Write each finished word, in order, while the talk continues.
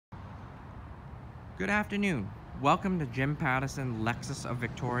Good afternoon. Welcome to Pattison LEXUS of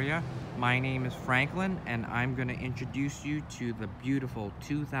Victoria. My name is Franklin and I'm going to introduce you to the beautiful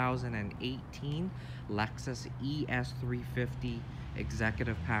 2018 Lexus ES350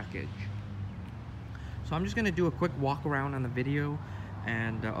 Executive package. So I'm just going to do a quick walk around on the video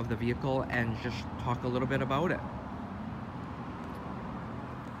and of the vehicle and just talk a little bit about it.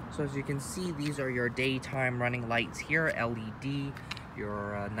 So as you can see, these are your daytime running lights here, LED,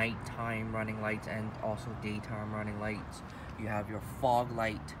 your nighttime running lights, and also daytime running lights. You have your fog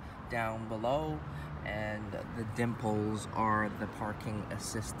light down below, and the dimples are the parking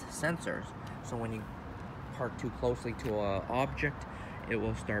assist sensors. So when you park too closely to an object, it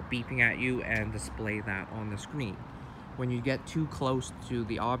will start beeping at you and display that on the screen. When you get too close to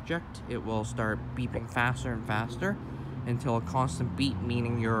the object, it will start beeping faster and faster until a constant beep,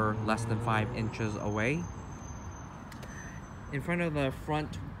 meaning you're less than 5 inches away. In front of the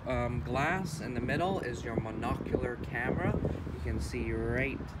front glass in the middle is your monocular camera. You can see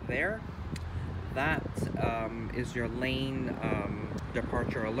right there. That is your lane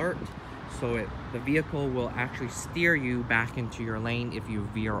departure alert. So the vehicle will actually steer you back into your lane if you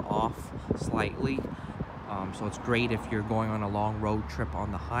veer off slightly. So it's great if you're going on a long road trip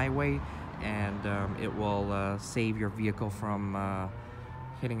on the highway, and it will save your vehicle from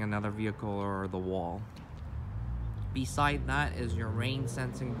hitting another vehicle or the wall. Beside that is your rain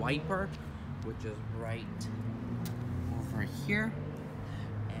sensing wiper, which is right over here,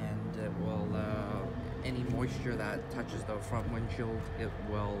 and it will any moisture that touches the front windshield, it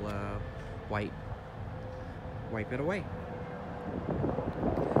will wipe it away.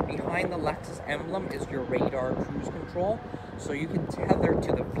 Behind the Lexus emblem is your radar cruise control, so you can tether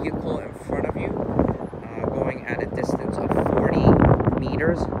to the vehicle in front of you, going at a distance of 40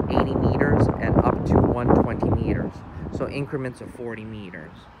 meters, 80 meters, and up to 120 meters. So increments of 40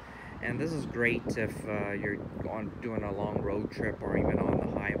 meters. And this is great if you're doing a long road trip or even on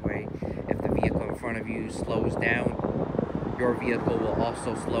the highway. If the vehicle in front of you slows down, your vehicle will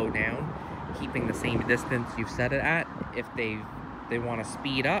also slow down, keeping the same distance you've set it at. If they want to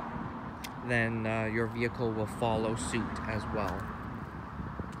speed up, then your vehicle will follow suit as well.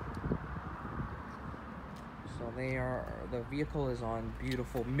 So the vehicle is on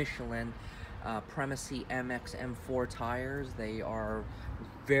beautiful Michelin Primacy MX M4 tires. They are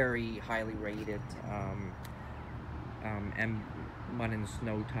very highly rated mud and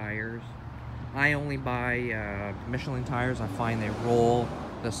snow tires. I only buy Michelin tires. I find they roll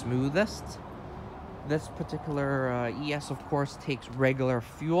the smoothest. This particular ES, of course, takes regular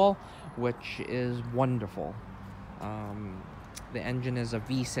fuel, which is wonderful. The engine is a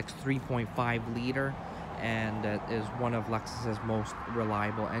V6 3.5 liter, and it is one of Lexus's most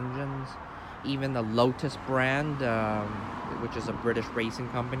reliable engines. Even the Lotus brand, which is a British racing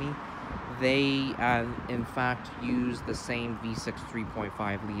company, they in fact use the same V6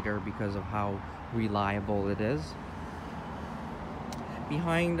 3.5 liter because of how reliable it is.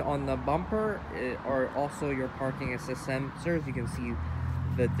 Behind on the bumper are also your parking assist sensors. You can see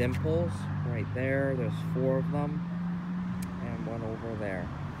the dimples right there. There's 4 of them, and one over there.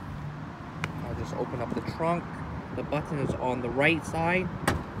 I'll just open up the trunk. The button is on the right side.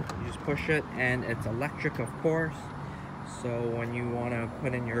 You just push it, and it's electric, of course. So when you want to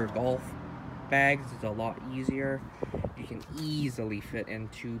put in your golf bags, it's a lot easier. You can easily fit in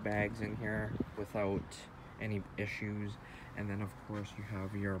 2 bags in here without any issues. And then, of course, you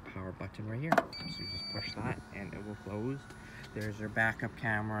have your power button right here. So you just push that, and it will close. There's your backup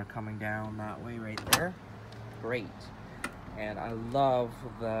camera coming down that way right there. Great. And I love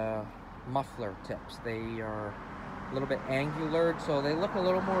the muffler tips. They are a little bit angular, so they look a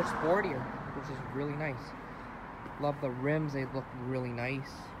little more sportier, which is really nice. Love the rims. They look really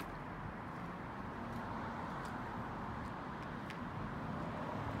nice.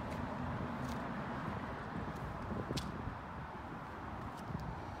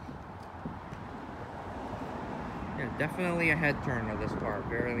 Yeah, definitely a head turner, this car.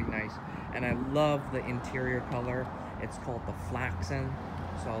 Very nice. And I love the interior color. It's called the Flaxen.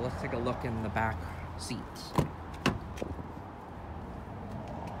 So let's take a look in the back seats.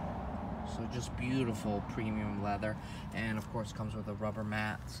 So just beautiful premium leather, and of course comes with the rubber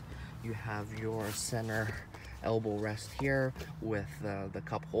mats. You have your center elbow rest here with the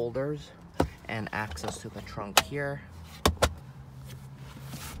cup holders and access to the trunk here.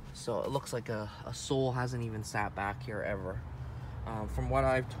 So it looks like a soul hasn't even sat back here ever. From what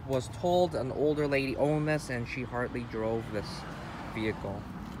I was told, an older lady owned this and she hardly drove this vehicle.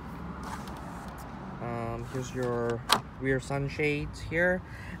 Here's your rear sunshades here,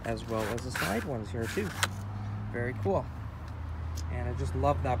 as well as the side ones here too. Very cool. And I just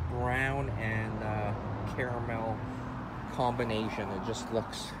love that brown and caramel combination. It just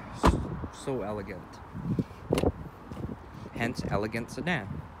looks so elegant. Hence, elegant sedan.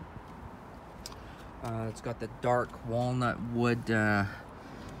 It's got the dark walnut wood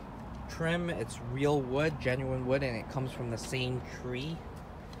trim. It's real wood, genuine wood, and it comes from the same tree.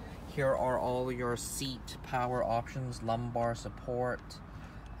 Here are all your seat power options, lumbar support.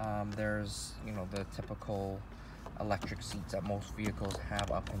 There's, you know, the typical electric seats that most vehicles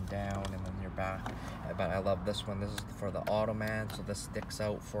have, up and down, and then your back. But I love this one. This is for the Ottoman, so this sticks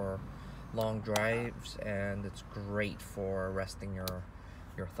out for long drives, and it's great for resting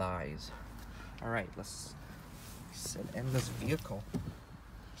your thighs. All right, let's sit in this vehicle.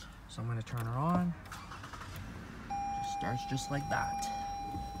 So I'm going to turn her on. It starts just like that.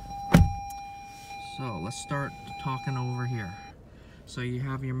 So let's start talking over here. So you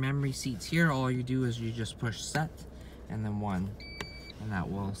have your memory seats here. All you do is you just push set and then 1, and that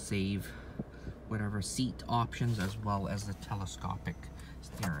will save whatever seat options, as well as the telescopic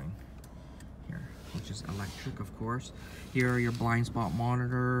steering here, which is electric, of course. Here are your blind spot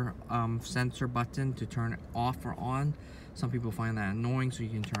monitor sensor button to turn it off or on. Some people find that annoying, so you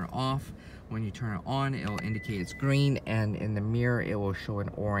can turn it off. When you turn it on, it will indicate it's green, and in the mirror it will show an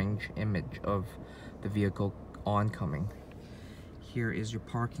orange image of the vehicle oncoming. Here is your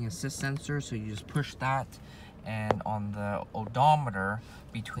parking assist sensor, so you just push that, and on the odometer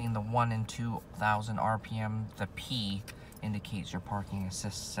between the 1 and 2,000 RPM, the P indicates your parking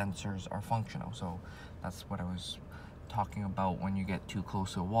assist sensors are functional. So that's what I was talking about. When you get too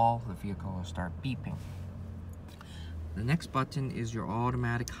close to a wall, the vehicle will start beeping. The next button is your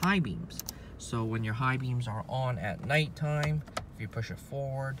automatic high beams. So when your high beams are on at nighttime, if you push it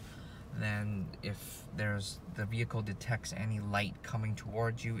forward, then if the vehicle detects any light coming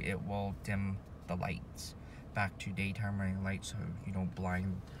towards you, it will dim the lights back to daytime running lights, so you don't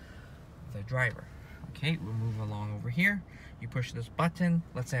blind the driver. Okay, we'll move along over here. You push this button.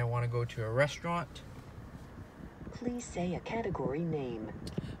 Let's say I want to go to a restaurant. Please say a category name.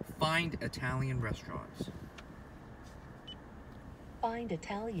 Find Italian restaurants. Find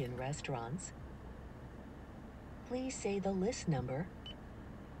Italian restaurants. Please say the list number.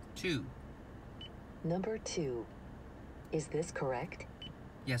 2. Number 2. Is this correct?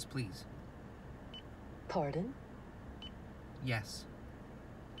 Yes, please. Pardon? Yes.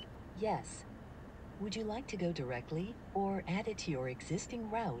 Yes. Would you like to go directly or add it to your existing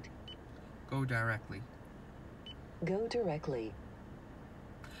route? Go directly. Go directly.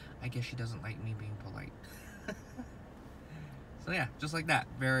 I guess she doesn't like me being polite. So yeah, just like that.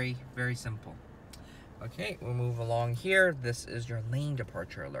 Very, very simple. Okay, we'll move along here. This is your lane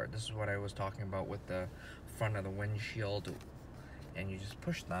departure alert. This is what I was talking about with the front of the windshield. And you just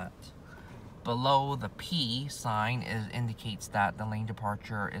push that. Below the P sign indicates that the lane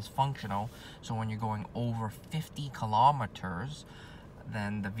departure is functional. So when you're going over 50 kilometers,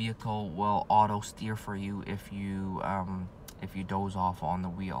 then the vehicle will auto steer for you if you doze off on the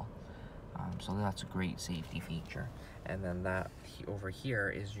wheel. So that's a great safety feature. And then that over here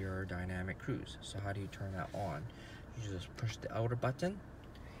is your dynamic cruise. So how do you turn that on? You just push the outer button,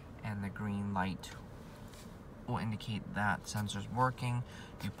 and the green light will indicate that sensor's working.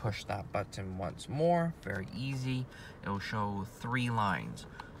 You push that button once more, very easy. It will show 3 lines: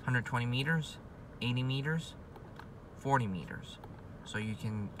 120 meters, 80 meters, 40 meters. So you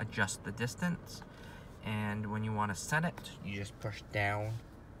can adjust the distance, and when you want to set it, you just push down,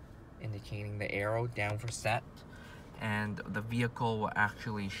 indicating the arrow down for set, and the vehicle will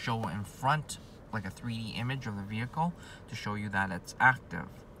actually show in front like a 3D image of the vehicle to show you that it's active.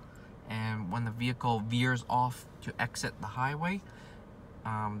 And when the vehicle veers off to exit the highway,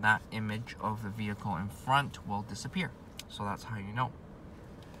 that image of the vehicle in front will disappear. So that's how you know.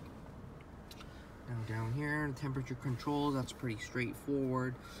 Now down here, temperature control, that's pretty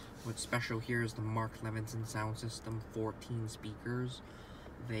straightforward. What's special here is the Mark Levinson sound system, 14 speakers.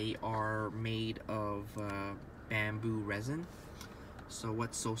 They are made of bamboo resin. So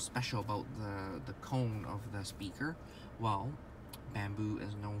what's so special about the cone of the speaker? Well, bamboo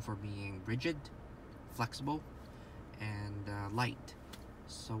is known for being rigid, flexible, and light.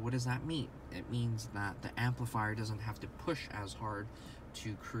 So what does that mean? It means that the amplifier doesn't have to push as hard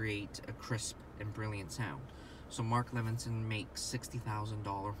to create a crisp and brilliant sound. So Mark Levinson makes $60,000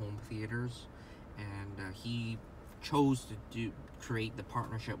 home theaters, and he chose to create the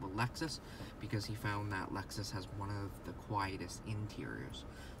partnership with Lexus because he found that Lexus has one of the quietest interiors.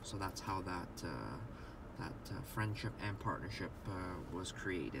 So that's how that friendship and partnership was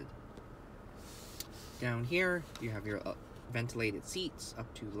created. Down here you have your ventilated seats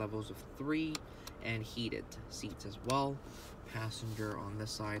up to levels of 3, and heated seats as well. Passenger on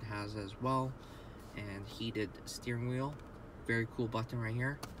this side has as well, and heated steering wheel. Very cool button right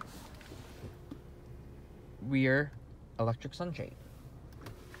here. Rear electric sunshade.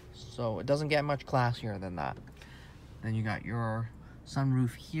 So it doesn't get much classier than that. Then you got your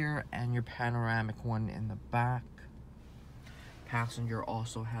sunroof here and your panoramic one in the back. Passenger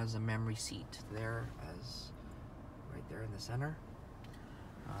also has a memory seat there, as right there in the center.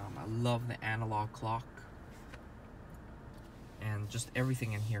 I love the analog clock, and just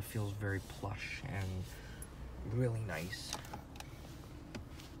everything in here feels very plush and really nice.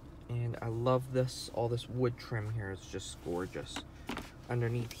 And I love this, all this wood trim here. It's just gorgeous.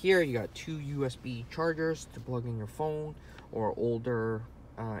 Underneath here, you got 2 USB chargers to plug in your phone or older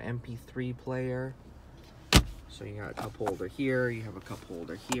MP3 player. So you got a cup holder here, you have a cup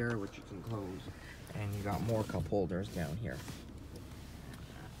holder here, which you can close, and you got more cup holders down here.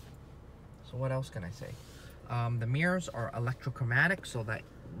 So what else can I say? The mirrors are electrochromatic, so that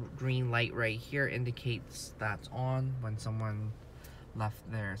green light right here indicates that's on. When someone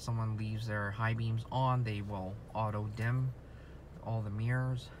leaves their high beams on, they will auto dim all the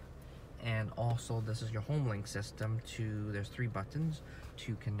mirrors. And also, this is your home link system there's 3 buttons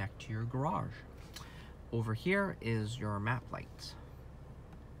to connect to your garage. Over here is your map lights,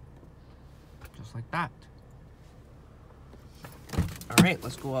 just like that. All right,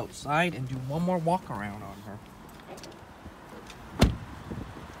 let's go outside and do one more walk around on her.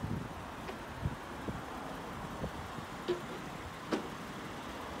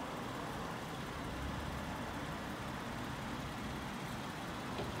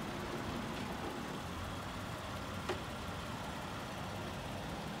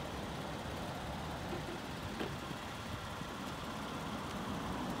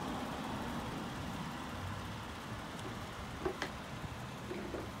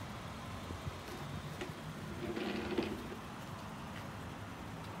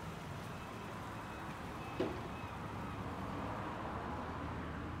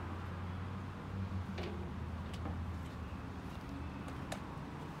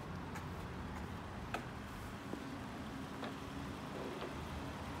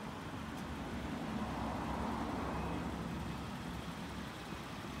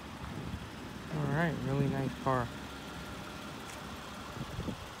 Alright, really nice car.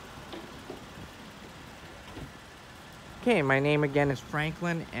 Okay, my name again is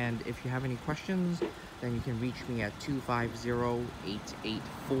Franklin, and if you have any questions, then you can reach me at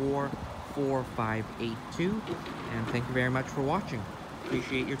 250-884-4582. And thank you very much for watching.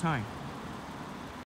 Appreciate your time.